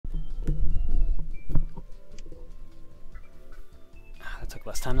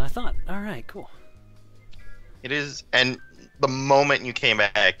less time than I thought. Alright, cool. It is, and the moment you came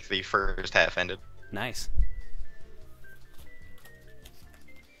back, the first half ended. Nice.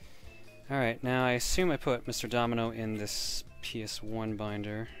 Alright, now I assume I put Mr. Domino in this PS1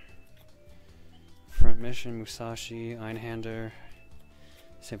 binder. Front Mission, Musashi, Einhander,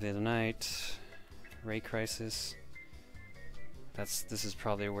 Symphony of the Night, Ray Crisis. This is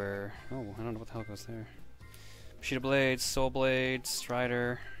probably where... Oh, I don't know what the hell goes there. Bushido Blade, Soul Blade,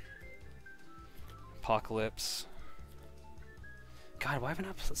 Strider, Apocalypse. God, why haven't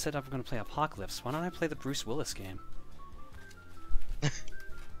I said I'm going to play Apocalypse? Why don't I play the Bruce Willis game?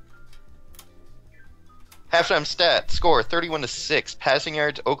 Halftime stat score 31-6. Passing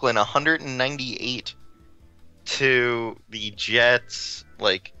yards Oakland 198 to the Jets.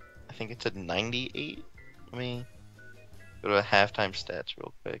 Like, I think it's at 98. Let me go to halftime stats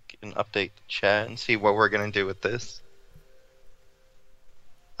real quick and update the chat and see what we're gonna do with this.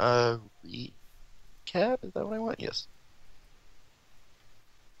 Recap? Is that what I want? Yes.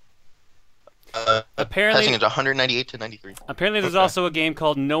 Apparently, passing it 198 to 93. Apparently, there's also a game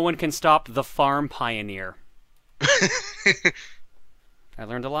called No One Can Stop the Farm Pioneer. I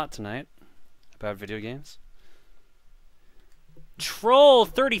learned a lot tonight about video games. Troll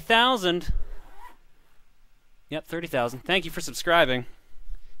 30,000. Yep, 30,000. Thank you for subscribing.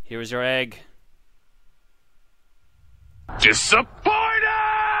 Here is your egg.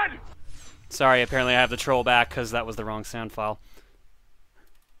 Disappointed! Sorry, apparently I have the troll back because that was the wrong sound file.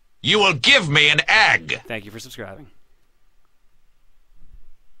 You will give me an egg! Thank you for subscribing.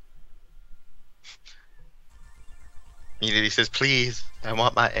 He says, please, I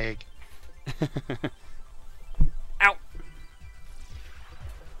want my egg. Ow!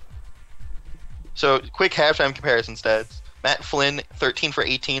 So, quick halftime comparison stats. Matt Flynn, 13 for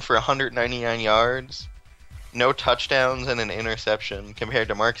 18 for 199 yards. No touchdowns and an interception, compared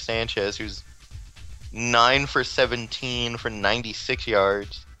to Mark Sanchez, who's 9 for 17 for 96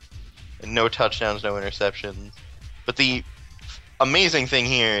 yards. And no touchdowns, no interceptions. But the amazing thing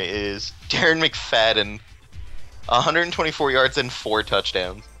here is Darren McFadden, 124 yards and 4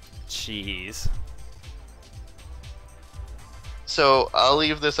 touchdowns. Jeez. So I'll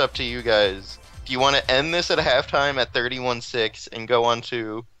leave this up to you guys. Do you want to end this at halftime at 31-6 and go on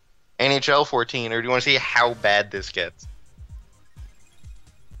to NHL 14, or do you want to see how bad this gets?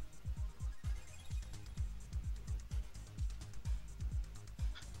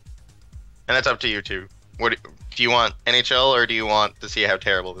 And that's up to you two. What do you want, NHL, or do you want to see how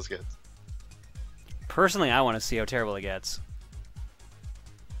terrible this gets? Personally, I want to see how terrible it gets.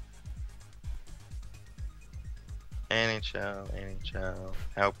 NHL,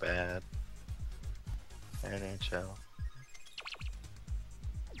 how bad? NHL.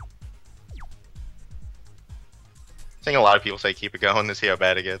 I think a lot of people say keep it going to see how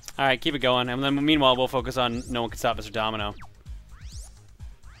bad it gets. Alright, keep it going. And then meanwhile, we'll focus on No One Can Stop Mr. Domino.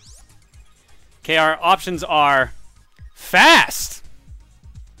 Okay, our options are fast,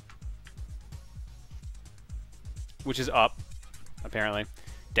 which is up, apparently.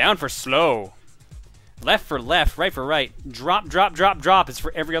 Down for slow. Left for left, right for right. Drop, drop, drop, drop is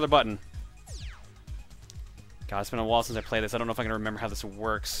for every other button. God, it's been a while since I played this. I don't know if I can remember how this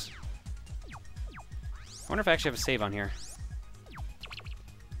works. I wonder if I actually have a save on here.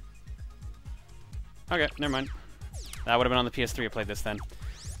 Okay, never mind. That would have been on the PS3 I played this then.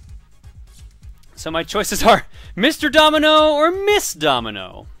 So my choices are Mr. Domino or Miss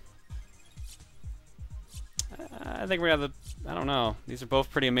Domino. I think we have the... I don't know. These are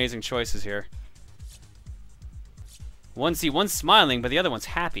both pretty amazing choices here. One's smiling, but the other one's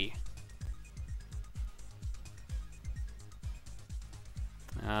happy.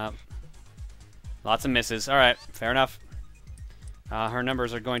 Lots of misses. Alright, fair enough. Her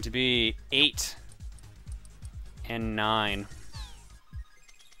numbers are going to be 8 and 9.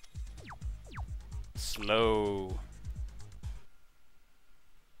 Slow.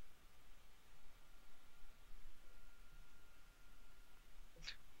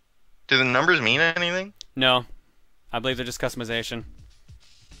 Do the numbers mean anything? No. I believe they're just customization.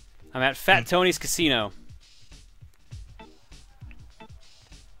 I'm at Fat Tony's Casino.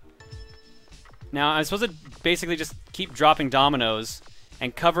 Now, I'm supposed to basically just keep dropping dominoes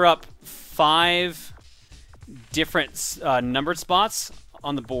and cover up 5 different numbered spots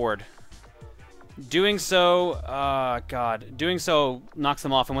on the board. Doing so, doing so knocks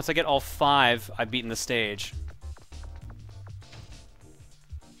them off, and once I get all 5, I've beaten the stage.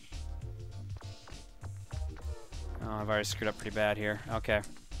 Oh, I've already screwed up pretty bad here. Okay.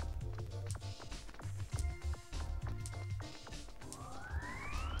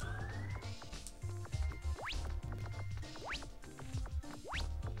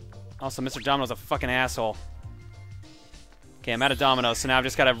 Also, Mr. Domino's a fucking asshole. Okay, I'm out of dominoes, so now I've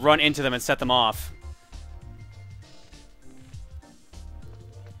just got to run into them and set them off.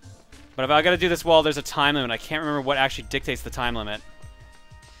 But if I got to do this while there's a time limit, I can't remember what actually dictates the time limit.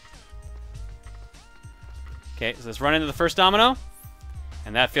 Okay, so let's run into the first domino.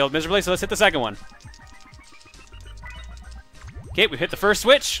 And that failed miserably, so let's hit the second one. Okay, we hit the first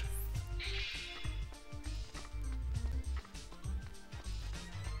switch.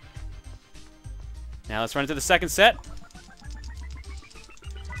 Now let's run into the second set.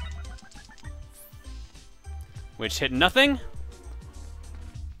 Which hit nothing.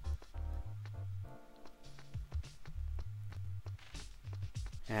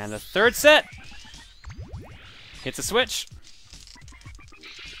 And the third set hits a switch.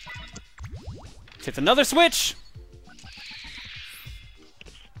 Hits another switch.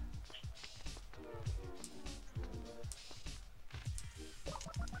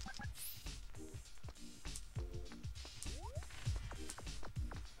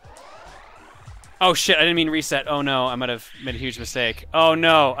 Oh shit, I didn't mean reset. Oh no, I might have made a huge mistake. Oh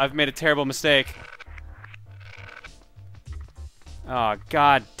no, I've made a terrible mistake. Oh,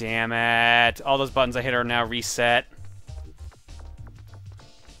 god damn it. All those buttons I hit are now reset.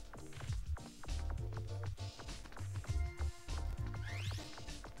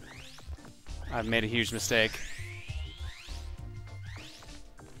 I've made a huge mistake.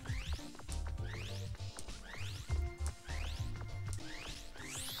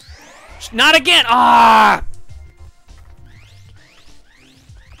 Not again! Ah!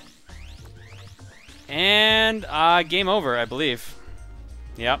 And, game over, I believe.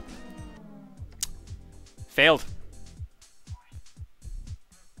 Yep. Failed.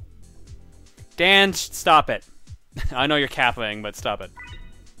 Dan, stop it. I know you're capping, but stop it.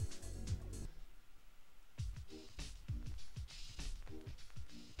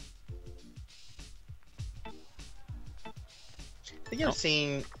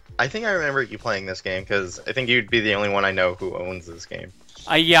 I think I remember you playing this game, because I think you'd be the only one I know who owns this game.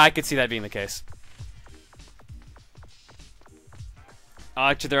 Yeah, I could see that being the case.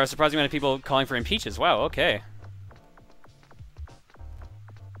 Actually, there are a surprising amount of people calling for impeaches. Wow, okay.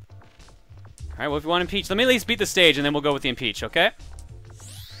 Alright, well, if you want impeach, let me at least beat the stage, and then we'll go with the impeach, okay?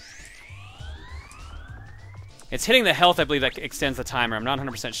 It's hitting the health, I believe, that extends the timer. I'm not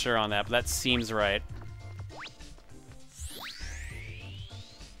 100% sure on that, but that seems right.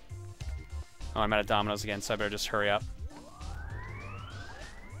 Oh, I'm out of dominoes again, so I better just hurry up.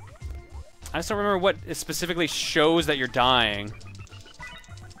 I just don't remember what specifically shows that you're dying.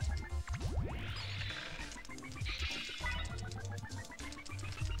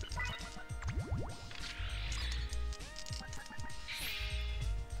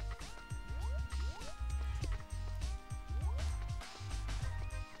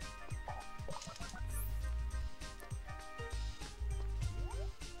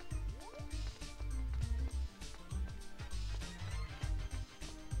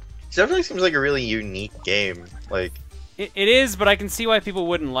 It definitely seems like a really unique game. Like, it is, but I can see why people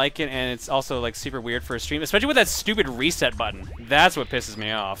wouldn't like it, and it's also like super weird for a stream, especially with that stupid reset button. That's what pisses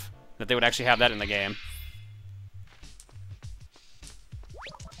me off, that they would actually have that in the game.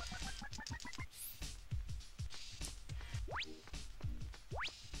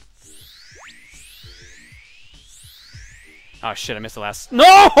 Oh shit, I missed the last...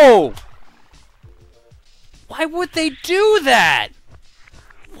 No! Why would they do that?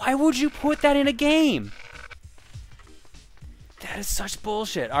 Why would you put that in a game? That is such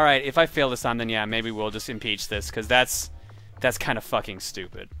bullshit. Alright, if I fail this time, then yeah, maybe we'll just impeach this, because that's kind of fucking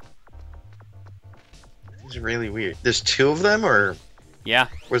stupid. It's really weird. There's two of them, or... Yeah.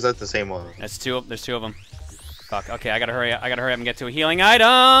 Or is that the same one? There's two of them. Fuck, okay, I gotta hurry up and get to a healing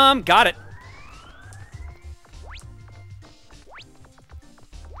item! Got it!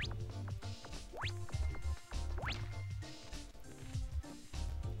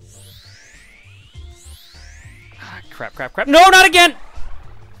 Crap. No, not again!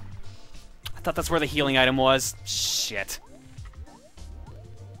 I thought that's where the healing item was. Shit.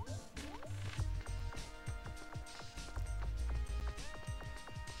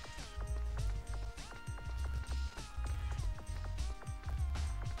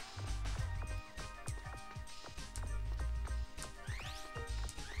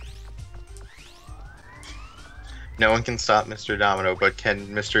 No one can stop Mr. Domino, but can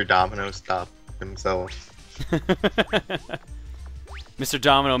Mr. Domino stop himself? Mr.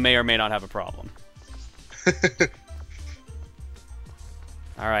 Domino may or may not have a problem.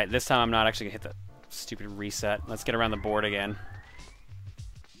 Alright, this time I'm not actually gonna hit the stupid reset. Let's get around the board again.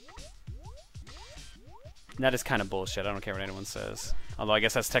 That is kind of bullshit. I don't care what anyone says. Although I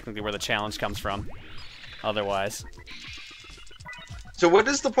guess that's technically where the challenge comes from. Otherwise. So what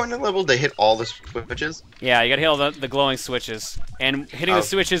is the point of the level? They hit all the switches? Yeah, you gotta hit all the glowing switches. And hitting the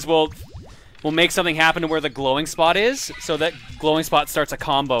switches will make something happen to where the glowing spot is, so that glowing spot starts a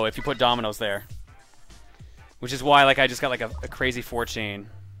combo if you put dominoes there. Which is why, like, I just got like a crazy 4-chain.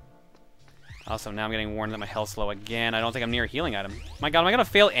 Also, now I'm getting warned that my health's low again. I don't think I'm near a healing item. My god, am I gonna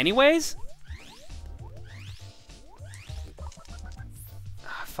fail anyways?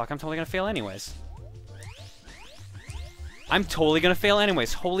 Ah, fuck, I'm totally gonna fail anyways. I'm totally gonna fail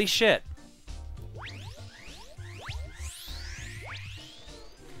anyways. Holy shit.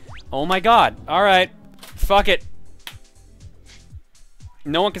 Oh my god. Alright. Fuck it.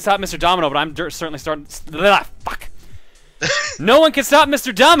 No one can stop Mr. Domino, but I'm certainly starting... Fuck. No one can stop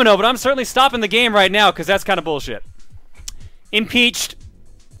Mr. Domino, but I'm certainly stopping the game right now, because that's kind of bullshit. Impeached.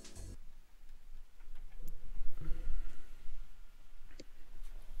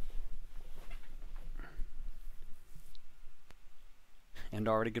 And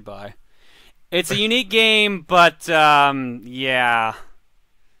already goodbye. It's a unique game, but, yeah.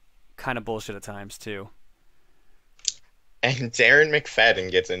 Kind of bullshit at times, too. And Darren McFadden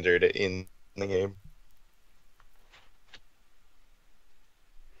gets injured in the game.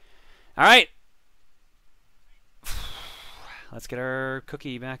 Alright. Let's get our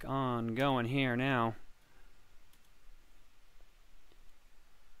cookie back on going here now.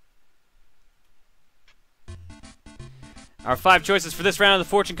 Our 5 choices for this round of the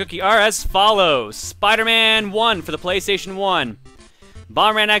Fortune Cookie are as follows. Spider-Man 1 for the PlayStation 1.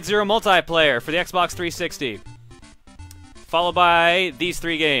 Bomberman Act Zero multiplayer for the Xbox 360. Followed by these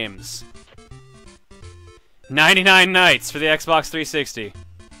 3 games. 99 Nights for the Xbox 360.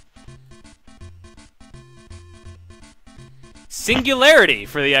 Singularity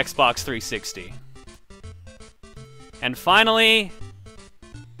for the Xbox 360. And finally,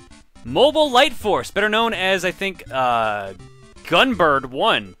 Mobile Light Force, better known as, I think, Gunbird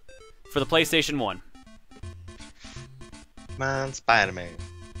 1 for the PlayStation 1. Man, Spider-Man.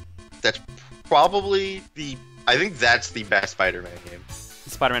 That's probably the... I think that's the best Spider-Man game.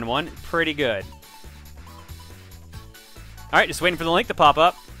 Spider-Man 1, pretty good. Alright, just waiting for the link to pop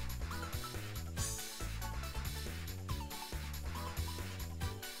up.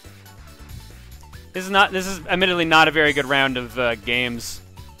 This is admittedly not a very good round of games.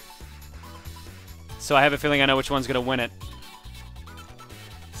 So I have a feeling I know which one's going to win it.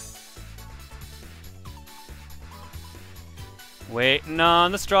 Waiting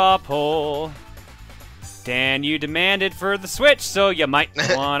on the straw poll. Dan, you demanded for the Switch, so you might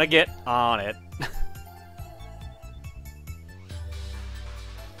want to get on it.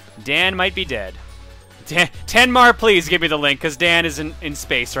 Dan might be dead. Dan, Tenmar, please give me the link, because Dan is in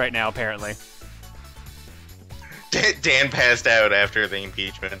space right now, apparently. Dan passed out after the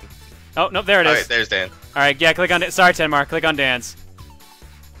impeachment. Oh, no, there it is. Alright, there's Dan. Alright, yeah, click on it. Sorry, Tenmar, click on Dan's.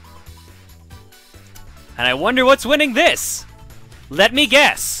 And I wonder what's winning this. Let me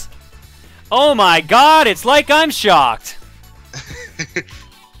guess. Oh my god, it's like I'm shocked.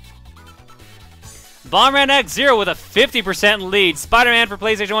 Bomberman X Zero with a 50% lead. Spider-Man for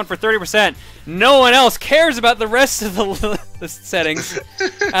PlayStation 1 for 30%. No one else cares about the rest of the settings.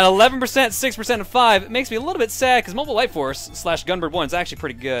 At 11%, 6%, and 5%. It makes me a little bit sad because Mobile Light Force / Gunbird 1 is actually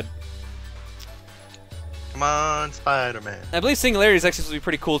pretty good. Come on, Spider-Man. I believe Singularity is actually supposed to be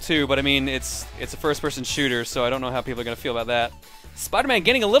pretty cool too, but I mean, it's a first-person shooter, so I don't know how people are going to feel about that. Spider-Man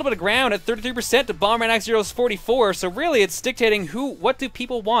getting a little bit of ground at 33% to Bomberman X Zero's 44%, so really it's dictating what do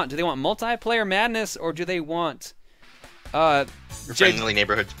people want? Do they want multiplayer madness, or do they want... Friendly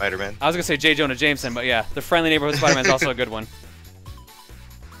Neighborhood Spider-Man. I was going to say J. Jonah Jameson, but yeah, the Friendly Neighborhood Spider-Man is also a good one.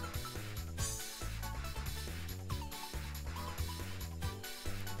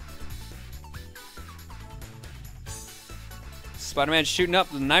 Spider-Man shooting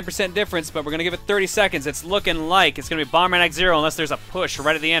up with a 9% difference, but we're going to give it 30 seconds. It's looking like it's going to be Bomberman X Zero unless there's a push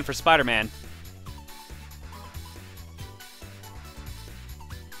right at the end for Spider-Man.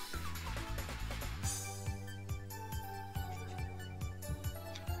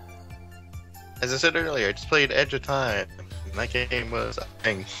 As I said earlier, I just played Edge of Time. And that game was a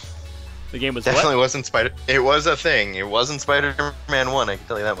thing. The game was Definitely what? wasn't Spider... It was a thing. It wasn't Spider-Man 1, I can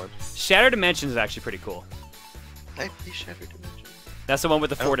tell you that much. Shattered Dimensions is actually pretty cool. I played Shattered Dimensions. That's the one with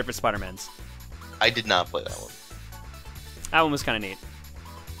the 4 different Spider-Mans. I did not play that one. That one was kind of neat.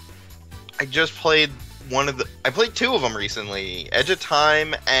 I just played one of the... I played 2 of them recently. Edge of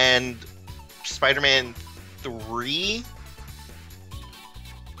Time and Spider-Man 3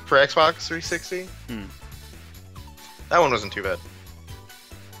 for Xbox 360. That one wasn't too bad.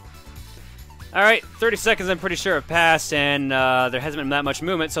 All right, 30 seconds I'm pretty sure have passed, and there hasn't been that much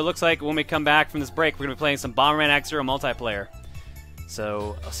movement, so it looks like when we come back from this break, we're going to be playing some Bomberman Act Zero multiplayer.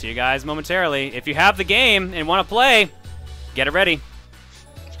 So I'll see you guys momentarily. If you have the game and want to play, get it ready.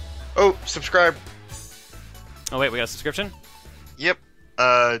 Oh, subscribe. Oh, wait, we got a subscription? Yep.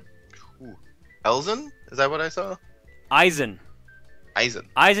 Elzen? Is that what I saw? Eisen. Eisen.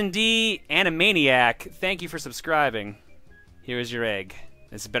 Eisen D, Animaniac, thank you for subscribing. Here's your egg.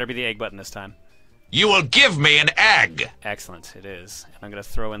 This better be the egg button this time. You will give me an egg. Excellent, it is. And I'm gonna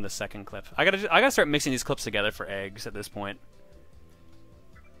throw in the second clip. I gotta start mixing these clips together for eggs at this point.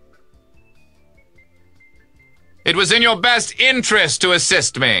 It was in your best interest to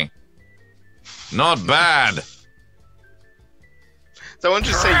assist me. Not bad. Someone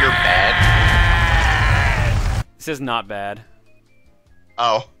just say you're bad. This is not bad.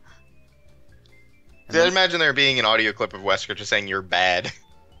 Oh. And Did I imagine there being an audio clip of Wesker just saying you're bad?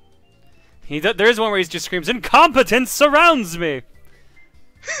 There's one where he just screams, "Incompetence surrounds me!"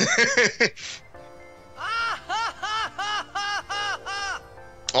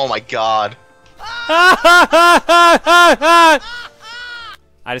 Oh my god. I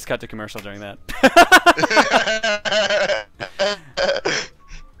just cut to commercial during that.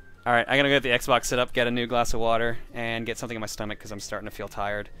 Alright, I'm gonna go get the Xbox set up, get a new glass of water, and get something in my stomach because I'm starting to feel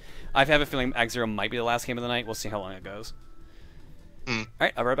tired. I have a feeling Act Zero might be the last game of the night. We'll see how long it goes.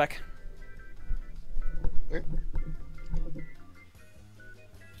 Alright, I'll be right back.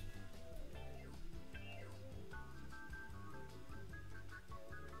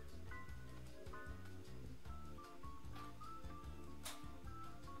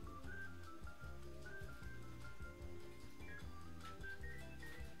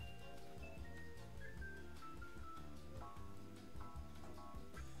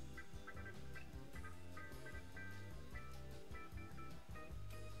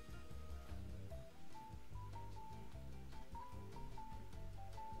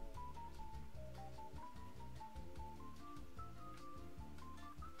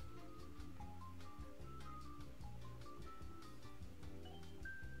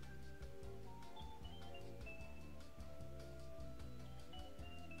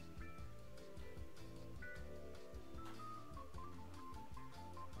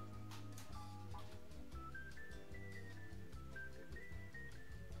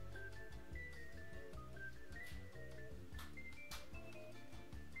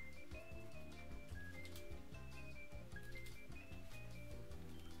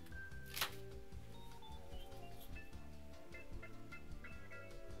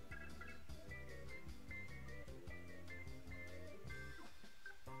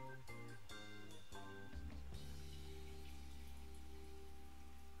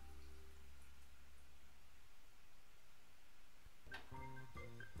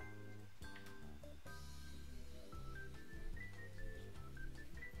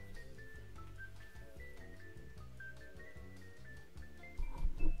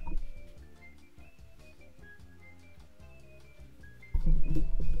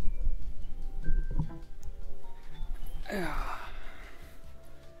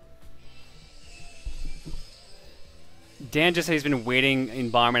 Dan just said he's been waiting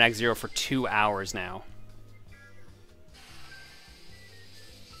in Bomberman Act Zero for 2 hours now.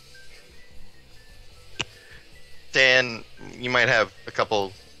 Dan, you might have a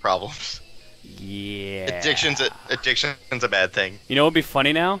couple problems. Yeah. Addiction's a bad thing. You know what would be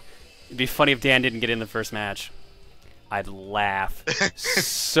funny now? It'd be funny if Dan didn't get in the first match. I'd laugh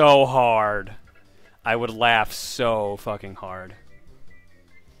so hard. I would laugh so fucking hard.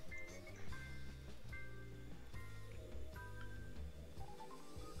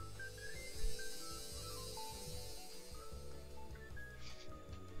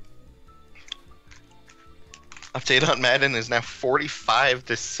 Update on Madden is now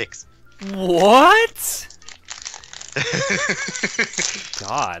 45-6. What?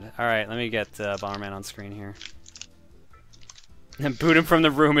 God. Alright, let me get Bomberman on screen here. And boot him from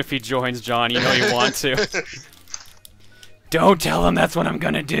the room if he joins, John. You know you want to. Don't tell him that's what I'm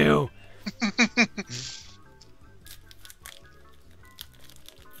gonna do.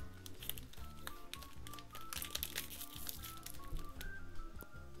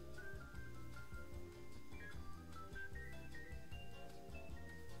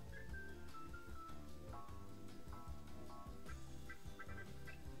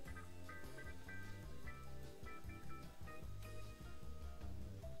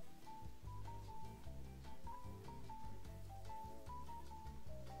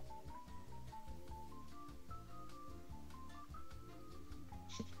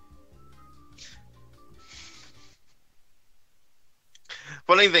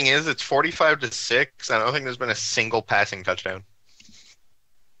 funny thing is, it's 45-6. I don't think there's been a single passing touchdown.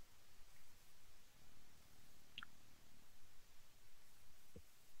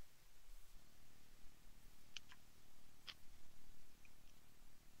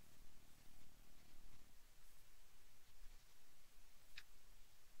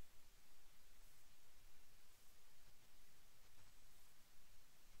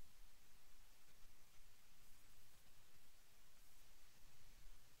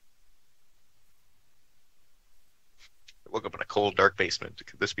 Woke up in a cold, dark basement.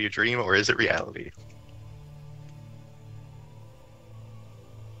 Could this be a dream, or is it reality?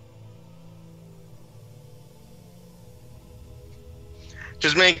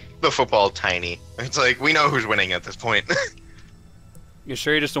 Just make the football tiny. It's like, we know who's winning at this point. You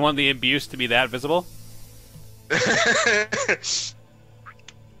sure you just don't want the abuse to be that visible?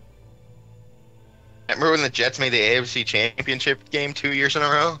 Remember when the Jets made the AFC Championship game 2 years in a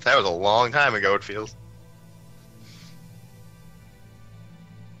row? That was a long time ago, it feels.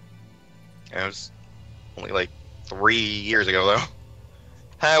 It was only like 3 years ago, though.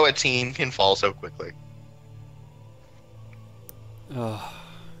 How a team can fall so quickly. Oh,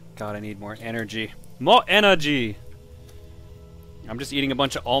 God, I need more energy. More energy! I'm just eating a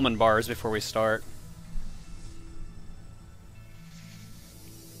bunch of almond bars before we start.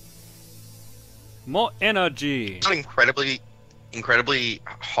 More energy! It's not incredibly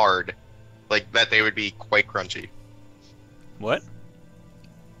hard. Like, that they would be quite crunchy. What?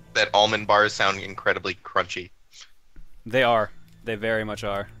 That almond bars sound incredibly crunchy. They are. They very much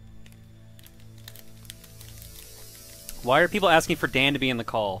are. Why are people asking for Dan to be in the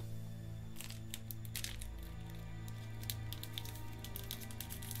call?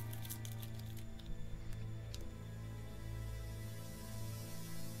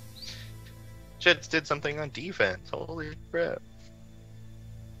 Jets did something on defense. Holy crap.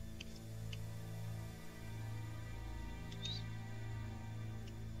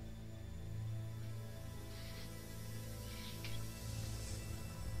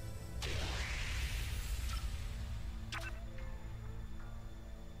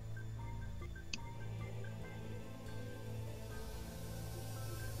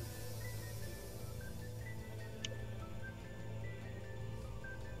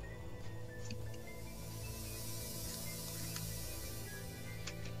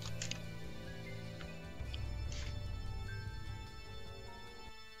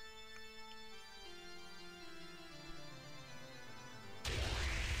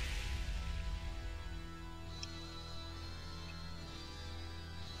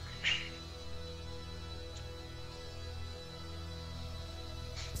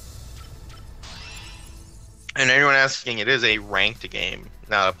 And anyone asking, it is a ranked game,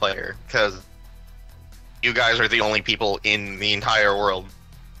 not a player, because you guys are the only people in the entire world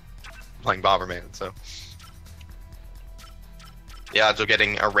playing Bomberman, so the odds of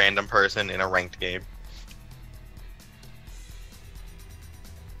getting a random person in a ranked game.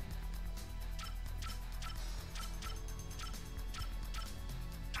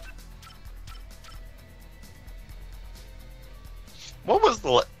 What was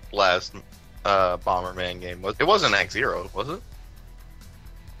the last Bomberman game? It wasn't Act Zero, was it?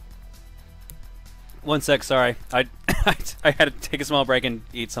 One sec, sorry. I had to take a small break and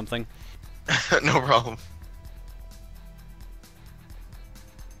eat something. No problem.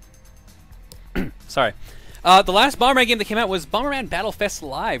 Sorry. The last Bomberman game that came out was Bomberman Battlefest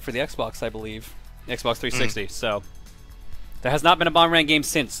Live for the Xbox, I believe. Xbox 360, so there has not been a Bomberman game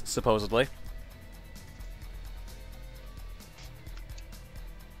since, supposedly.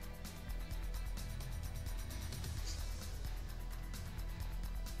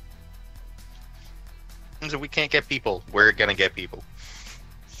 So we can't get people. We're gonna get people.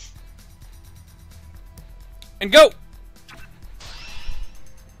 And go!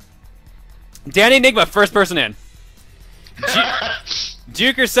 Danny Enigma, first person in.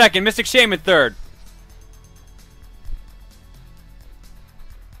 Juker second, Mystic Shaman third.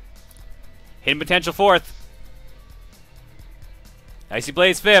 Hidden Potential fourth. Icy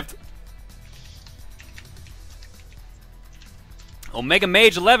Blaze fifth. Omega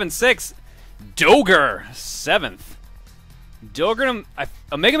Mage 11 sixth. Doger 7th. Doger,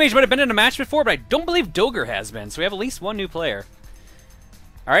 Omega Mage might have been in a match before, but I don't believe Doger has been, so we have at least one new player.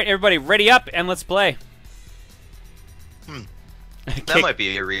 Alright, everybody, ready up, and let's play. That might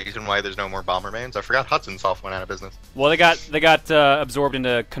be a reason why there's no more Bombermans. I forgot Hudson Soft went out of business. Well, they got absorbed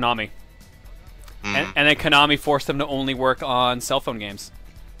into Konami. And then Konami forced them to only work on cell phone games.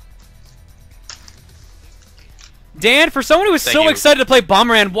 Dan, for someone who is so excited to play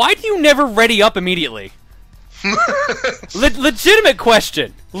Bomberman, why do you never ready up immediately? Legitimate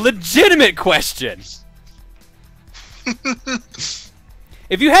question. Legitimate question.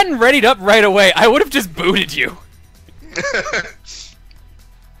 If you hadn't readied up right away, I would have just booted you.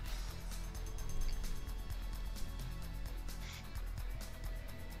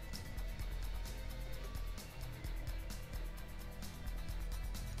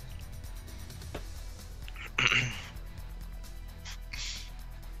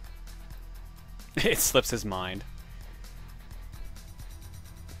 It slips his mind.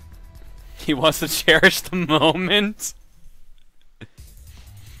 He wants to cherish the moment.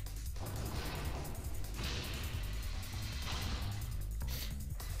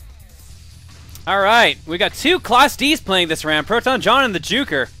 Alright, we got 2 Class Ds playing this round. Proton, John, and the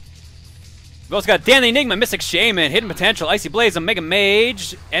Juker. We've also got Dan the Enigma, Mystic Shaman, Hidden Potential, Icy Blaze, Omega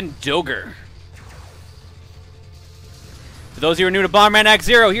Mage, and Doger. For those of you who are new to Bomberman Act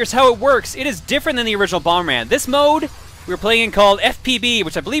Zero, here's how it works. It is different than the original Bomberman. This mode we were playing in called FPB,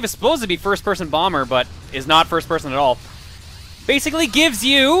 which I believe is supposed to be first-person bomber, but is not first-person at all. Basically gives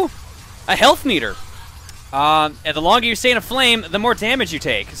you a health meter. And the longer you stay in a flame, the more damage you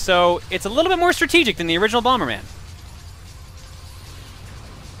take. So it's a little bit more strategic than the original Bomberman.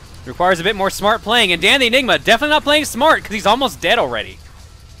 Requires a bit more smart playing, and Dan the Enigma definitely not playing smart because he's almost dead already.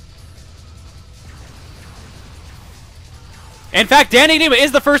 In fact, Dan the Enigma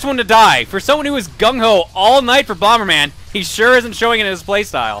is the first one to die. For someone who was gung-ho all night for Bomberman, he sure isn't showing it in his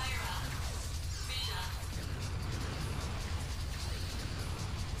playstyle.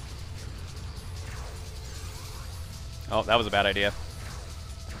 Oh, that was a bad idea.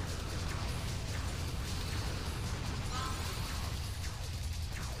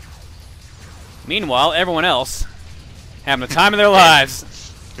 Meanwhile, everyone else having the time of their lives.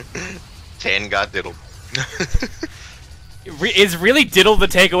 10 got diddled. Is really diddle the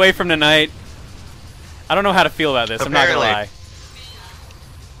takeaway from tonight? I don't know how to feel about this. Apparently. I'm not gonna lie.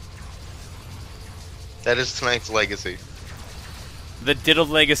 That is tonight's legacy. The diddled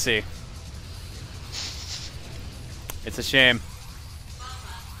legacy. It's a shame.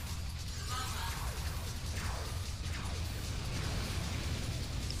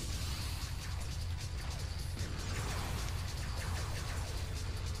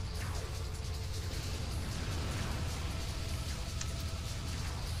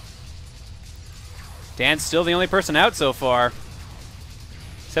 Dan's still the only person out so far.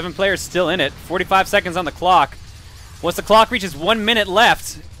 7 players still in it. 45 seconds on the clock. Once the clock reaches 1 minute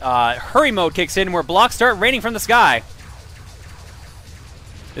left, hurry mode kicks in where blocks start raining from the sky.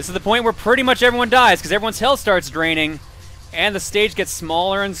 This is the point where pretty much everyone dies because everyone's health starts draining and the stage gets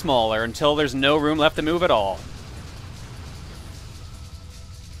smaller and smaller until there's no room left to move at all.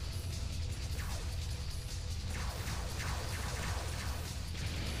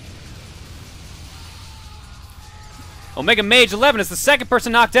 Omega Mage 11 is the second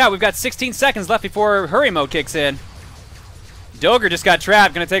person knocked out. We've got 16 seconds left before hurry mode kicks in. Doger just got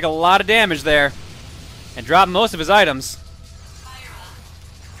trapped. Going to take a lot of damage there. And drop most of his items.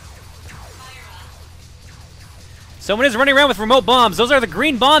 Someone is running around with remote bombs. Those are the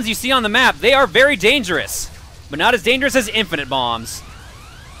green bombs you see on the map. They are very dangerous. But not as dangerous as infinite bombs.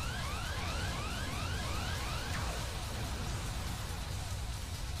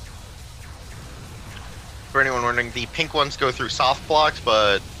 For anyone wondering, the pink ones go through soft blocks,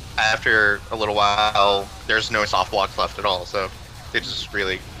 but after a little while, there's no soft blocks left at all, so they just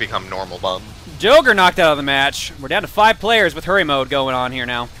really become normal bombs. Doger knocked out of the match. We're down to 5 players with hurry mode going on here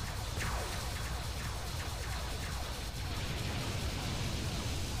now.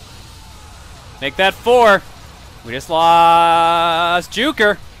 Make that 4. We just lost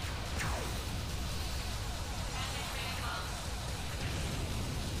Juker.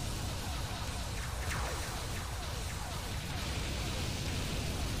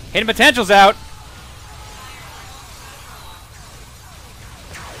 Hidden Potential's out.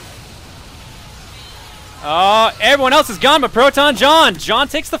 Oh, everyone else is gone but Proton John. John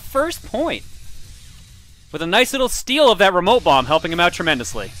takes the first point. With a nice little steal of that remote bomb helping him out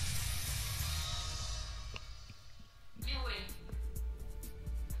tremendously.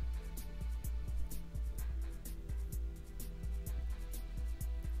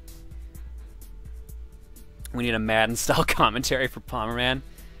 We need a Madden-style commentary for Bomberman.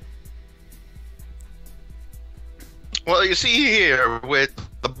 Well, you see here with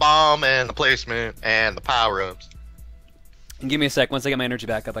the bomb and the placement and the power-ups. Give me a sec. Once I get my energy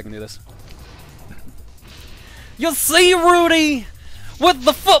back up, I can do this. You see, Rudy, with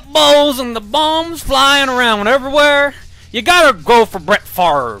the footballs and the bombs flying around everywhere, you gotta go for Brett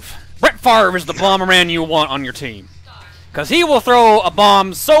Favre. Brett Favre is the Bomberman you want on your team. Because he will throw a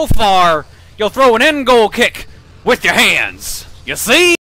bomb so far, you'll throw an end goal kick with your hands. You see?